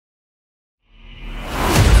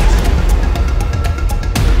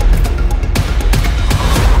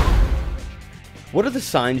What are the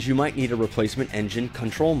signs you might need a replacement engine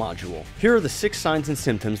control module? Here are the 6 signs and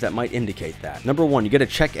symptoms that might indicate that. Number 1, you get a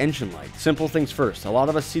check engine light. Simple things first. A lot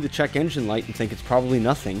of us see the check engine light and think it's probably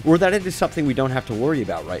nothing, or that it is something we don't have to worry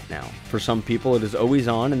about right now. For some people, it is always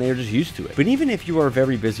on and they are just used to it. But even if you are a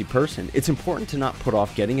very busy person, it's important to not put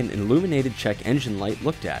off getting an illuminated check engine light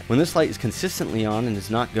looked at. When this light is consistently on and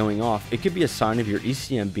is not going off, it could be a sign of your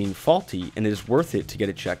ECM being faulty, and it is worth it to get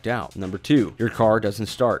it checked out. Number 2, your car doesn't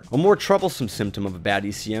start. A more troublesome symptom of a bad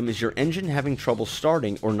ECM is your engine having trouble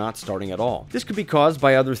starting or not starting at all. This could be caused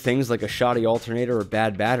by other things like a shoddy alternator or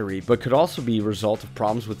bad battery, but could also be a result of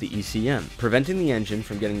problems with the ECM, preventing the engine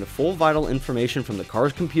from getting the full vital information from the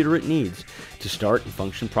car's computer it needs to start and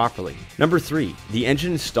function properly. Number 3, the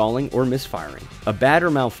engine is stalling or misfiring. A bad or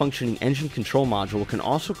malfunctioning engine control module can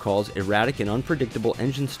also cause erratic and unpredictable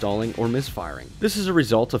engine stalling or misfiring. This is a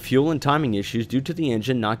result of fuel and timing issues due to the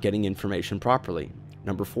engine not getting information properly.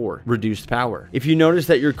 Number 4, reduced power. If you notice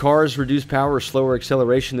that your car's reduced power or slower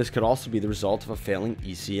acceleration, this could also be the result of a failing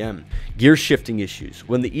ECM. Gear shifting issues.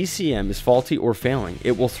 When the ECM is faulty or failing,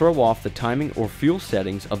 it will throw off the timing or fuel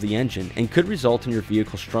settings of the engine and could result in your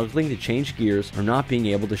vehicle struggling to change gears or not being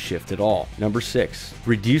able to shift at all. Number 6,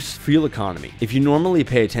 reduced fuel economy. If you normally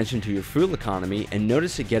pay attention to your fuel economy and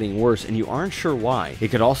notice it getting worse and you aren't sure why, it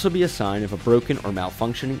could also be a sign of a broken or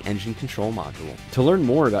malfunctioning engine control module. To learn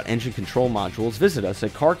more about engine control modules, visit us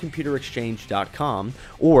at carcomputerexchange.com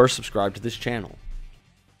or subscribe to this channel.